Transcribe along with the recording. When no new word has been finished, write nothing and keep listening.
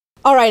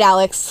All right,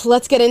 Alex,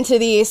 let's get into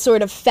the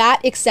sort of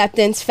fat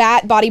acceptance,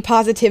 fat body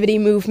positivity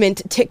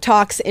movement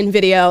TikToks and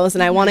videos,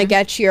 and I want to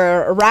get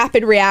your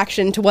rapid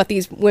reaction to what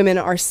these women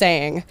are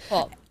saying.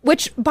 Cool.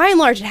 Which, by and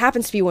large, it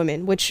happens to be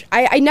women, which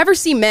I never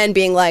see men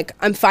being like,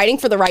 I'm fighting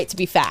for the right to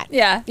be fat.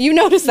 Yeah. You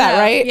notice that,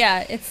 right?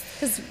 Yeah, it's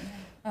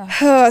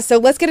because... So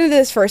let's get into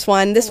this first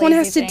one. This one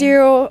has to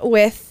do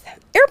with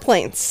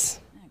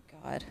airplanes. Oh,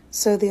 God.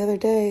 So the other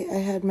day, I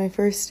had my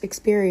first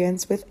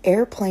experience with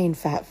airplane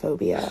fat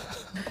phobia.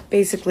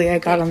 Basically, I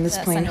got on this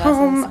plane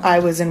home. I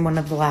was in one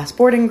of the last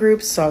boarding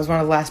groups, so I was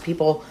one of the last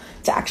people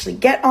to actually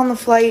get on the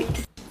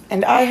flight.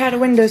 And I had a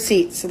window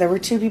seat, so there were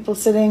two people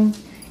sitting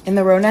in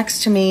the row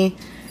next to me.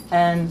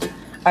 And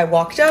I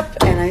walked up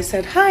and I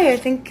said, "Hi, I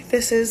think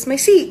this is my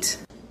seat."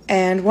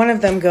 And one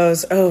of them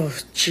goes, "Oh,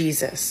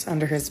 Jesus,"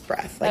 under his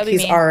breath. Like,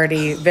 he's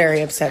already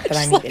very upset that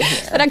I'm even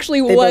here. That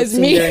actually They was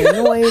both me. seem very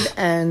annoyed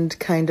and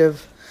kind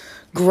of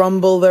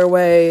grumble their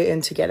way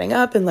into getting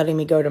up and letting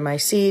me go to my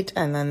seat.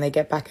 And then they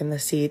get back in the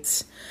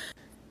seats.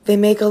 They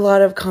make a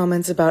lot of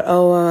comments about,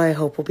 "Oh, I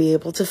hope we'll be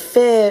able to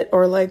fit,"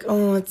 or like,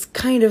 "Oh, it's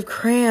kind of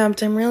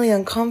cramped. I'm really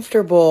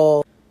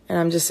uncomfortable." And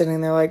I'm just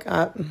sitting there like,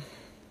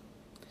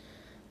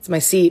 it's my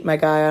seat, my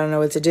guy. I don't know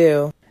what to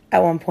do.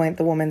 At one point,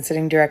 the woman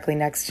sitting directly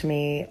next to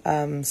me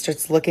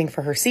starts looking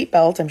for her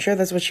seatbelt. I'm sure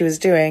that's what she was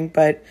doing,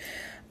 but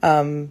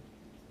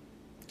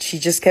she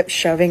just kept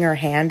shoving her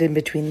hand in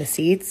between the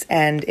seats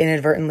and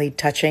inadvertently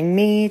touching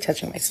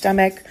my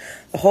stomach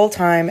the whole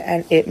time,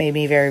 and it made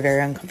me very,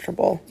 very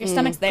uncomfortable. Your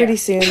stomach's there. Pretty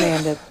soon, they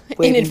ended up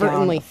waving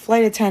Inadvertently. down a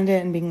flight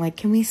attendant and being like,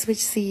 "Can we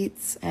switch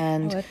seats?"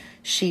 And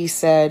she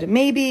said,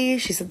 maybe.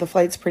 She said the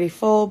flight's pretty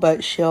full,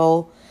 but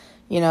she'll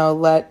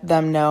let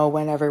them know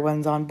when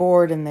everyone's on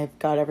board and they've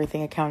got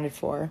everything accounted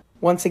for.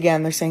 Once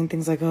again, they're saying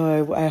things like,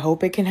 "Oh, I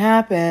hope it can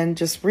happen,"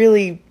 just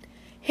really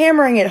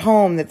hammering it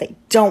home that they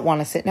don't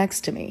want to sit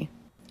next to me.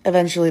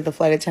 Eventually, the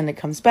flight attendant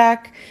comes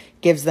back,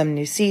 gives them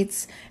new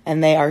seats,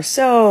 and they are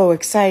so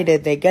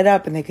excited. They get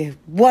up and they go,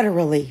 "What a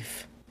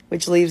relief,"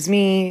 which leaves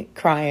me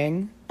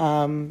crying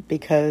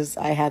because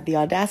I had the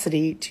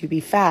audacity to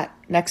be fat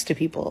next to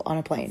people on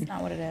a plane. That's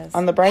not what it is.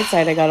 On the bright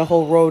side, I got a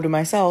whole row to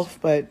myself,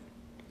 but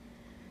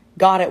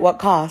God, at what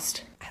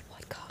cost? At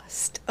what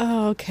cost?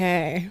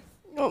 Okay.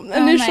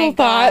 Initial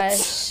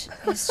thoughts.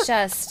 It's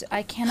just,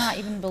 I cannot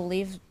even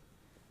believe.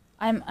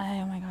 Oh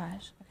my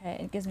gosh.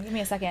 Okay, give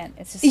me a second.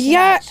 It's just too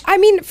much. I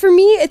mean, for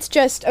me, it's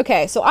just,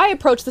 okay, so I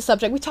approached the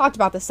subject. We talked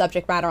about the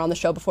subject matter on the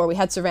show before. We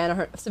had Savannah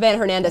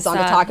Hernandez on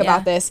to talk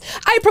about this.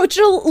 I approached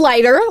it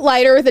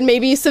lighter than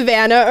maybe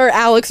Savannah or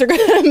Alex are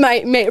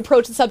may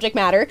approach the subject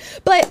matter.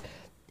 But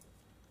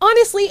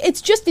honestly,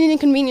 it's just an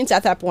inconvenience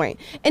at that point.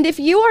 And if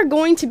you are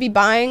going to be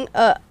buying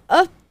a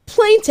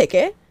plane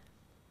ticket,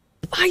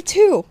 buy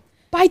two.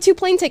 Buy two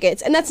plane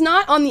tickets. And that's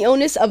not on the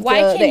onus of the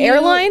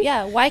airline.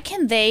 Yeah, why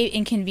can they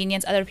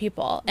inconvenience other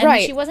people?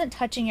 And she wasn't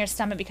touching your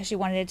stomach because she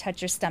wanted to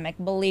touch your stomach.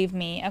 Believe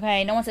me,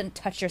 okay? No one said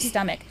touch your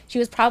stomach. She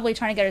was probably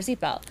trying to get her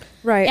seatbelt.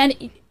 Right.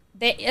 And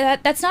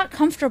that's not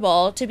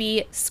comfortable to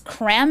be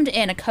crammed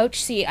in a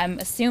coach seat, I'm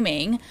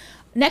assuming,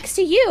 next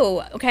to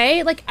you,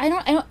 okay? Like, I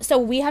don't, so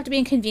we have to be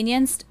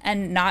inconvenienced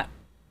and not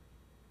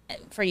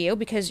for you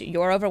because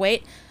you're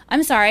overweight.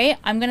 I'm sorry.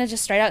 I'm going to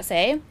just straight out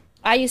say,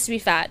 I used to be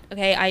fat,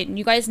 okay?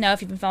 You guys know,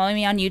 if you've been following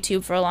me on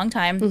YouTube for a long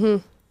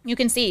time, you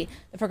can see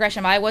the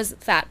progression. I was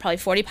fat, probably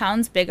 40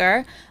 pounds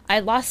bigger. I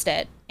lost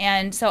it.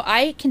 And so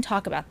I can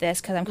talk about this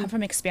because I'm come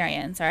from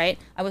experience, all right?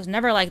 I was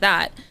never like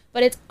that.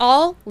 But it's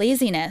all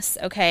laziness,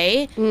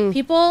 okay?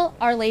 People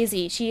are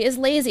lazy. She is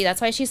lazy.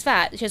 That's why she's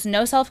fat. She has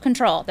no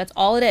self-control. That's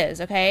all it is,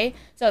 okay?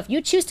 So if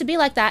you choose to be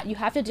like that, you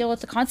have to deal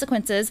with the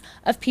consequences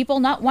of people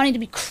not wanting to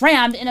be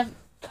crammed in a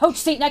coach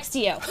seat next to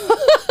you.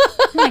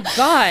 Oh my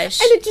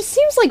gosh. And it just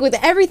seems like with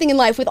everything in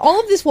life, with all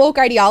of this woke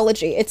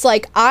ideology, it's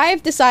like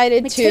I've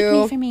decided to take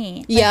me for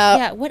me.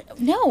 Yeah. What?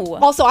 No.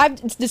 Also,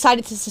 I've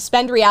decided to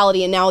suspend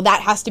reality, and now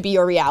that has to be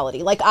your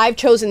reality. Like, I've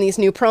chosen these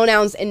new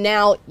pronouns, and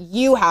now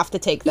you have to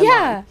take them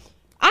on.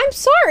 I'm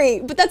sorry,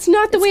 but that's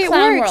not the way it works.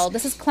 Clown world.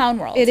 This is clown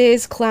world. It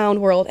is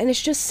clown world, and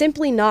it's just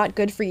simply not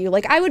good for you.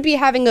 Like, I would be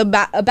having a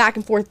back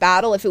and forth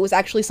battle if it was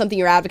actually something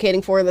you're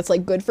advocating for that's,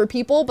 like, good for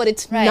people, but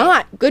it's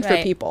not good for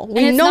people.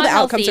 We know the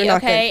outcomes are not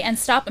good. And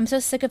stop. I'm so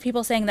sick of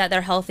people saying that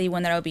they're healthy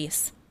when they're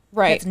obese.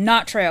 Right. It's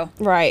not true.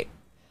 Right.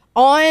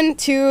 On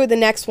to the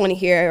next one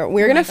here.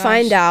 We're going to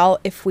find out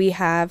if we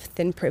have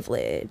thin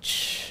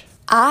privilege.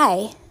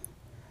 I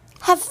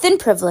have thin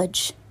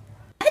privilege.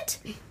 What?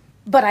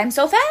 But I'm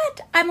so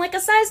fat. I'm like a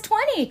size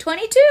 20,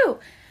 22.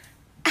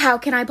 How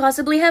can I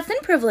possibly have thin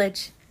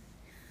privilege?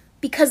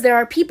 Because there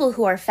are people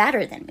who are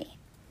fatter than me.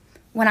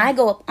 When I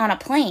go up on a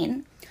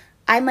plane,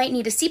 I might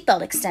need a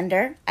seatbelt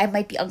extender. I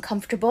might be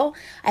uncomfortable.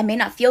 I may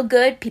not feel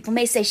good. People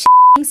may say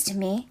things to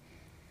me.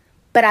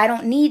 But I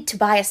don't need to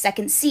buy a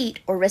second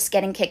seat or risk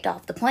getting kicked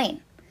off the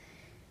plane.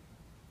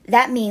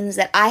 That means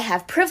that I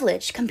have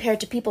privilege compared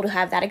to people who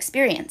have that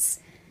experience.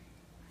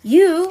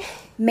 You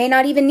may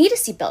not even need a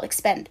seatbelt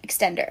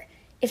extender.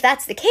 If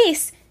that's the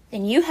case,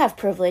 then you have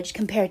privilege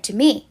compared to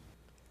me.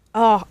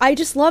 Oh, I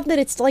just love that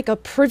it's like a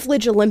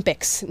privilege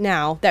Olympics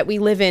now that we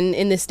live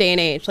in this day and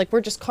age. Like,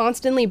 we're just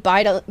constantly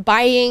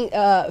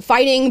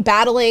fighting,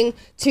 battling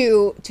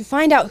to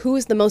find out who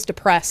is the most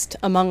oppressed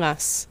among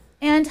us.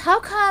 And how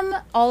come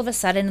all of a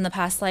sudden in the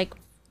past, like,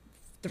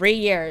 3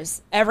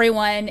 years,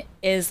 everyone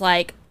is,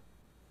 like,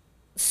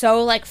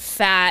 so, like,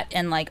 fat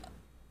and, like,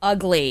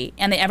 ugly,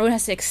 and everyone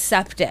has to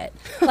accept it?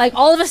 Like,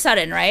 all of a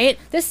sudden, right?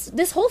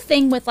 This whole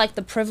thing with, like,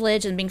 the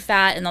privilege and being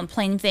fat and the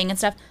plain thing and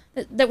stuff,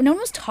 that no one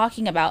was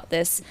talking about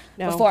this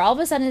before. All of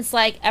a sudden, it's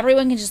like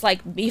everyone can just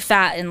like be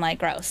fat and like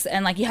gross,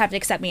 and like you have to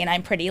accept me and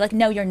I'm pretty. Like,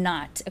 no, you're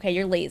not. Okay,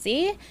 you're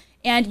lazy,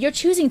 and you're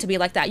choosing to be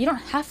like that. You don't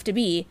have to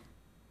be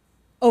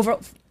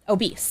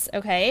obese.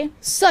 Okay,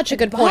 such a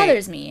good point.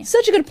 Bothers me.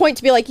 Such a good point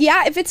to be like,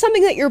 yeah, if it's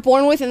something that you're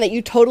born with and that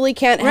you totally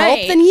can't help,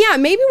 then yeah,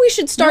 maybe we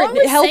should start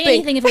helping. helping. Say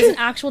anything if it's an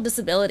actual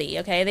disability.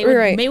 Okay,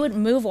 they would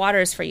move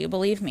waters for you.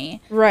 Believe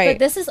me. Right. But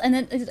this is, and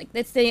then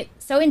it's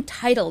so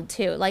entitled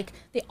too. Like,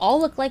 they all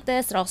look like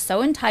this. They're all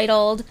so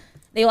entitled.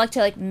 They like to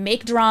like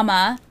make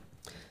drama.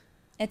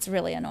 It's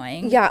really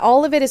annoying. Yeah,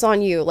 all of it is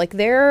on you. Like,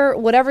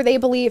 whatever they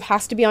believe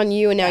has to be on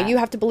you, and now you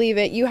have to believe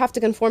it. You have to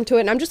conform to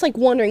it. And I'm just like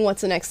wondering what's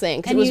the next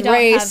thing, because it was you don't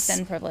race. have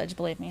thin privilege,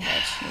 believe me,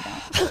 bitch.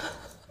 You don't.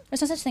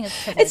 There's no such thing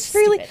as privilege. It's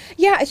really,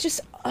 yeah. It's just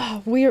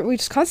we're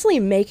just constantly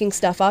making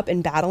stuff up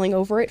and battling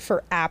over it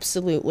for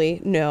absolutely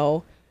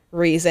no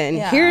reason.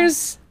 Yeah.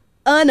 Here's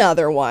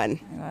another one.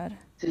 Oh my God.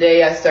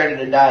 Today I started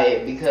a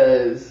diet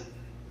because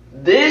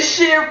this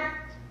shit.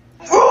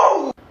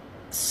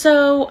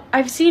 So,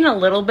 I've seen a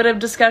little bit of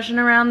discussion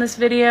around this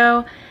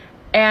video,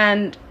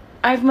 and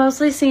I've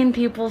mostly seen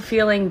people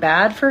feeling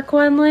bad for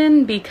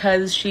Quinlan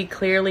because she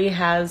clearly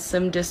has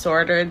some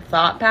disordered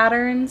thought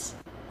patterns.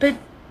 But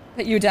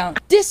you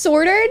don't.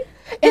 Disordered?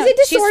 Is it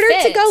disordered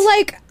to go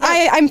like,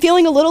 I'm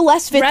feeling a little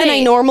less fit than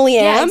I normally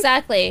am? Yeah,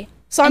 exactly.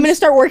 So I'm going to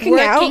start working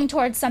out? Working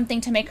towards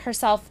something to make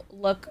herself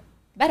look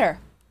better.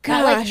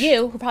 Not like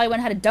you, who probably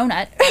went and had a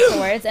donut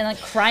afterwards and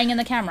like crying in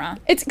the camera.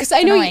 It's because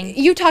I know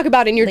you talk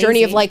about in your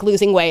journey of like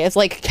losing weight as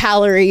like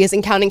calories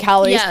and counting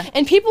calories. Yeah.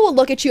 And people will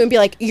look at you and be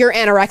like, you're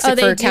anorexic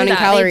for counting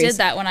calories. They did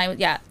that when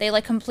they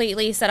like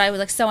completely said I was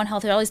like so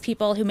unhealthy. All these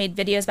people who made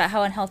videos about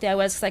how unhealthy I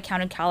was because I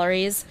counted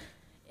calories.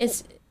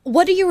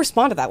 What do you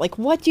respond to that? Like,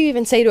 what do you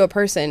even say to a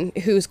person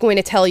who's going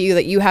to tell you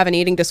that you have an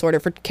eating disorder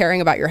for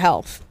caring about your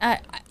health? I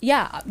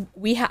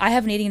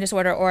have an eating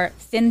disorder, or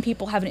thin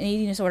people have an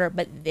eating disorder,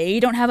 but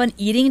they don't have an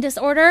eating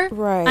disorder?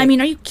 Right. I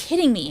mean, are you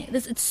kidding me?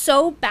 It's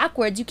so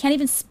backwards. You can't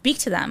even speak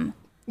to them.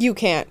 You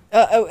can't.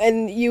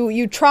 And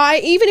you try,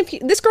 even if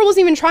this girl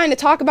wasn't even trying to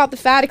talk about the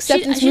fat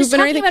acceptance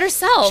movement or anything. She was talking about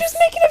herself. She was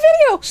making a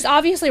video. She's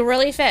obviously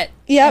really fit.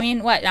 Yeah. I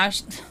mean, what? Now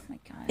oh my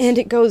God. And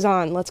it goes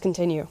on. Let's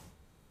continue.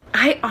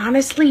 I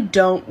honestly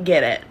don't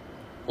get it.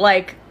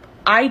 Like,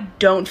 I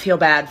don't feel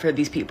bad for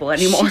these people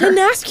anymore. She didn't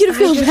ask you to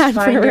feel bad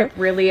for her. I find it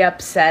really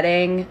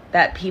upsetting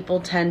that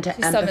people tend to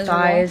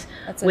empathize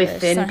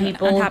with thin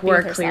people who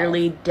are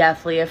clearly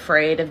deathly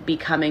afraid of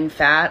becoming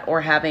fat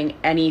or having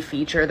any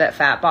feature that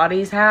fat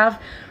bodies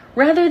have,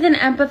 rather than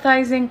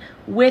empathizing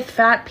with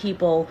fat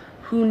people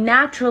who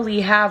naturally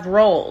have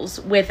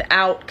roles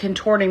without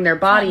contorting their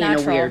body in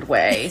a weird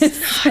way.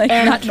 Like,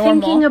 and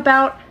thinking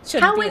about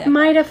how it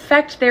might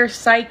affect their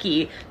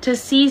psyche to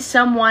see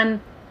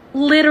someone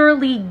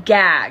literally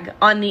gag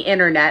on the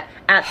internet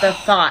at the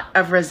thought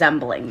of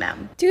resembling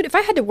them. Dude, if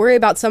I had to worry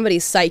about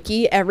somebody's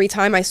psyche every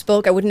time I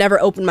spoke, I would never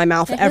open my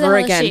mouth ever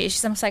again. She's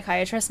some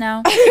psychiatrist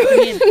now. We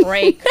need a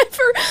break.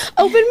 Never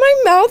open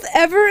my mouth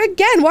ever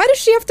again. Why does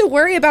she have to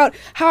worry about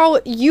how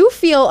you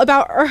feel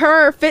about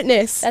her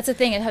fitness? That's the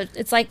thing.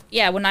 It's like,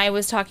 when I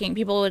was talking,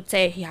 people would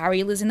say, hey, how are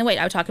you losing the weight?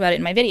 I would talk about it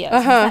in my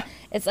videos.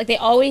 It's like they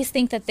always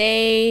think that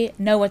they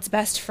know what's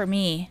best for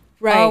me.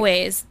 Right.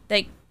 Always.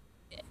 Like,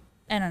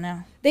 I don't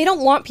know. They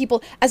don't want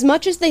people, as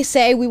much as they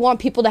say we want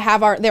people to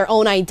have their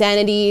own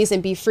identities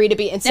and be free to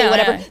be and say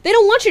whatever. No. They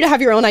don't want you to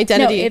have your own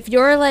identity. No, if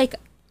you're like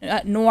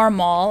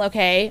normal,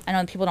 okay, I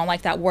know people don't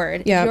like that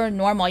word. Yeah. If you're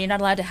normal, you're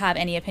not allowed to have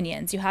any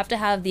opinions. You have to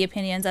have the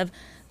opinions of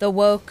the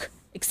woke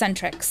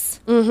eccentrics.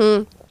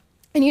 Mm-hmm.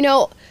 And you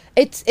know,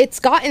 it's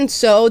gotten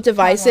so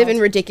divisive and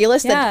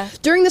ridiculous that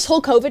during this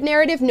whole COVID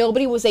narrative,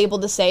 nobody was able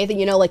to say that,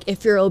 you know, like,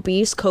 if you're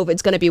obese,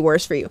 COVID's going to be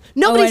worse for you.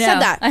 Nobody said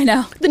that. I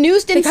know. The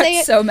news didn't say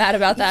it. So mad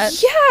about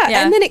that.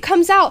 Yeah. And then it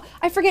comes out.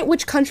 I forget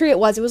which country it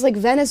was. It was like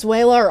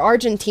Venezuela or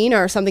Argentina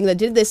or something that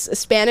did this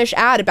Spanish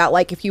ad about,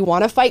 like, if you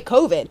want to fight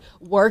COVID,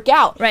 work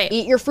out. Right.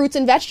 Eat your fruits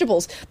and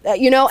vegetables.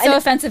 You know. So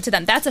offensive to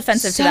them. That's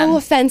offensive to them. So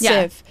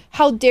offensive. Yeah.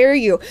 How dare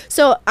you?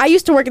 So I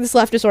used to work at this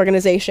leftist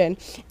organization,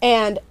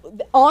 and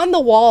on the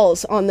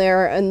walls on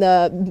there in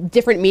the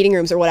different meeting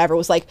rooms or whatever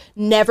was like,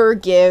 never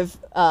give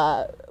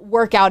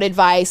workout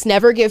advice,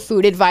 never give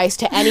food advice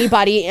to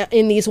anybody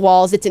in these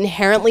walls. It's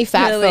inherently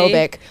fat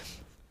phobic.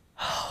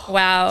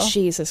 Wow.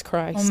 Jesus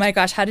Christ. Oh my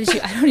gosh, how did you,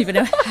 I don't even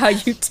know how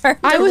you turned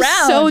I was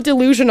around. So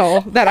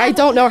delusional that I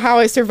don't know how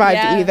I survived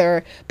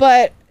either.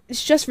 But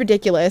it's just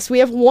ridiculous. We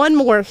have one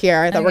more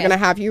here that we're going to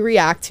have you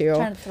react to. I'm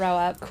trying to throw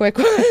up. Quick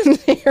one.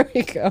 Here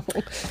we go.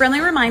 Friendly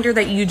reminder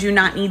that you do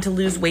not need to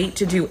lose weight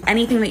to do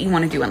anything that you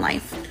want to do in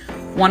life.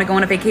 Want to go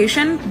on a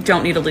vacation?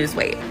 Don't need to lose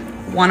weight.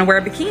 Want to wear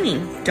a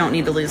bikini? Don't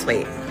need to lose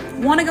weight.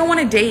 Want to go on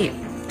a date?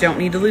 Don't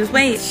need to lose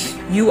weight.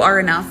 You are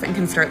enough and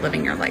can start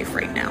living your life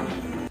right now.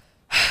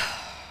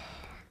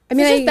 I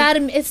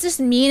mean, it's just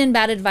mean and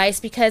bad advice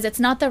because it's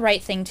not the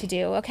right thing to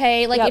do,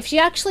 okay? Like, if she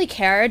actually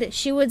cared,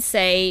 she would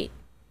say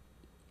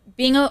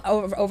being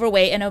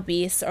overweight and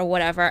obese or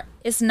whatever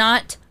is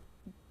not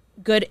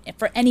good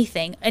for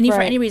anything,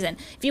 for any reason.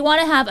 If you want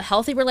to have a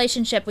healthy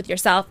relationship with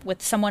yourself,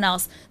 with someone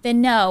else,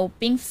 then no,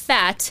 being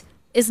fat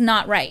is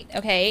not right,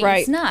 okay? Right.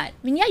 It's not. I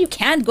mean, yeah, you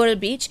can go to the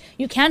beach,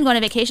 you can go on a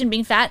vacation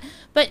being fat,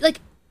 but, like,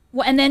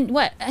 and then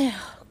what?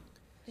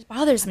 It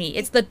bothers me.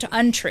 It's the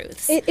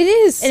untruths. It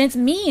is. And it's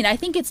mean. I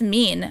think it's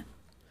mean.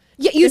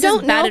 Yeah, you this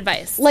don't is bad know.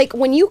 Advice. Like,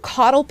 when you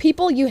coddle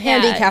people, you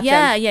handicap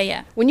them.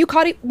 Yeah. When you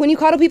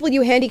coddle people,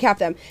 you handicap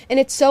them. And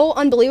it's so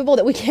unbelievable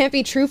that we can't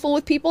be truthful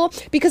with people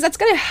because that's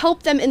going to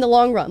help them in the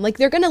long run. Like,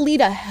 they're going to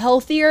lead a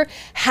healthier,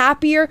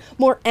 happier,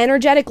 more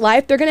energetic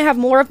life. They're going to have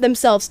more of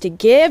themselves to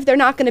give. They're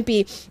not going to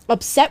be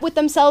upset with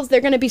themselves. They're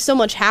going to be so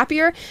much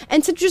happier.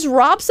 And to just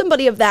rob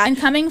somebody of that. And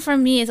coming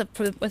from me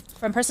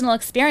from personal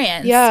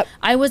experience,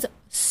 I was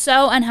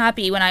so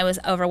unhappy when I was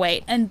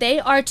overweight, and they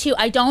are too.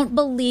 I don't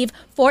believe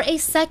for a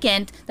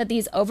second that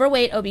these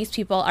overweight, obese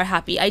people are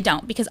happy. I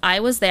don't, because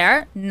I was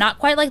there, not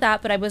quite like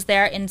that, but I was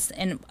there in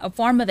a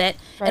form of it,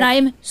 and I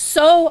am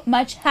so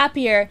much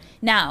happier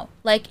now.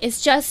 Like,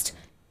 it's just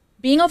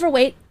being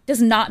overweight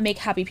does not make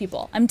happy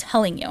people. I'm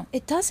telling you,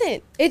 it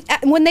doesn't.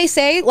 When they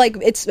say like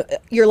it's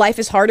your life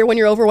is harder when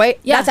you're overweight,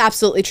 that's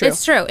absolutely true.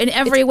 It's true in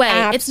every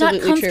way. It's not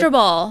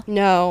comfortable. True.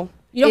 No,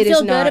 you don't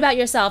feel good about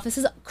yourself. This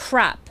is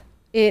crap.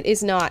 It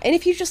is not. And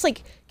if you just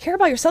like care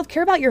about yourself,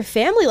 care about your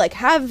family, like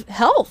have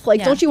health,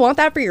 like don't you want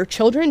that for your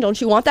children?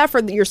 Don't you want that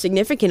for your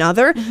significant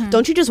other?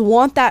 Don't you just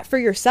want that for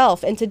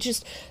yourself? And to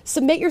just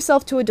submit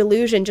yourself to a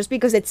delusion just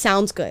because it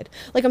sounds good.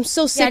 Like, I'm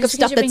so sick of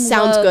stuff that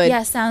sounds good.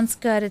 Yeah, sounds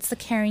good. It's the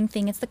caring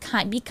thing. It's the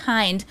kind. Be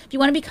kind. If you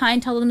want to be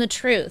kind, tell them the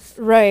truth.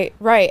 Right.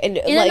 And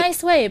in a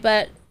nice way,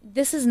 but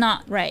this is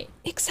not right.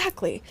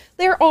 Exactly.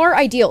 There are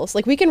ideals.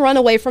 Like, we can run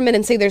away from it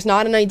and say there's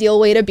not an ideal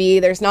way to be.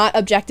 There's not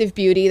objective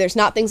beauty. There's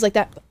not things like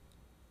that.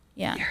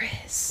 Yeah. There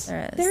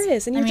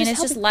is. And I mean,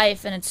 it's just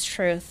life and it's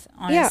truth,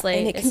 honestly. Yeah,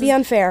 and it can be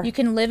unfair. You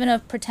can live in a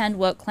pretend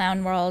woke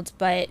clown world,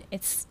 but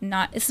it's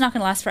not going to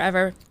last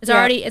forever. I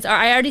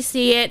already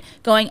see it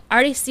going, I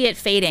already see it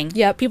fading.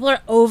 Yep. People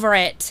are over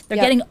it. They're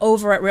getting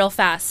over it real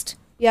fast.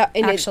 Yeah,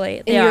 and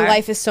actually, your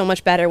life is so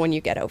much better when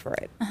you get over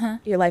it.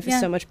 Your life is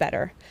so much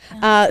better.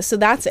 Yeah. So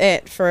that's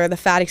it for the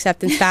fat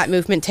acceptance, fat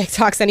movement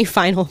TikToks. Any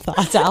final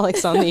thoughts,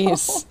 Alex, on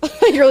these?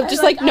 You're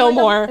just like no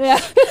more. Yeah.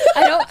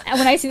 I don't.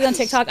 When I see them on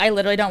TikTok, I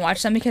literally don't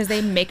watch them because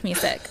they make me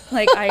sick.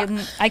 Like,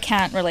 I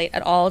can't relate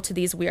at all to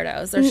these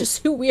weirdos. They're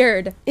just too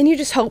weird. And you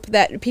just hope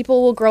that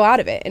people will grow out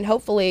of it, and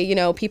hopefully,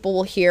 people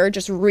will hear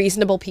just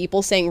reasonable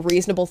people saying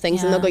reasonable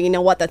things, and they'll go, you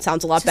know what, that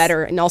sounds a lot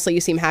better, and also you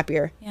seem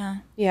happier.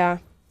 Yeah.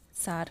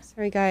 Sad.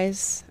 Sorry,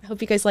 guys. I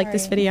hope you guys like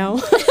this video.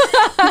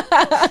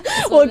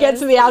 We'll get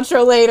to the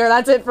outro later.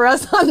 That's it for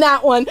us on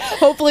that one.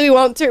 Hopefully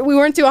we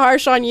weren't too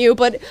harsh on you,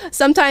 but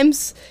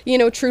sometimes,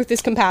 truth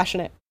is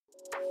compassionate.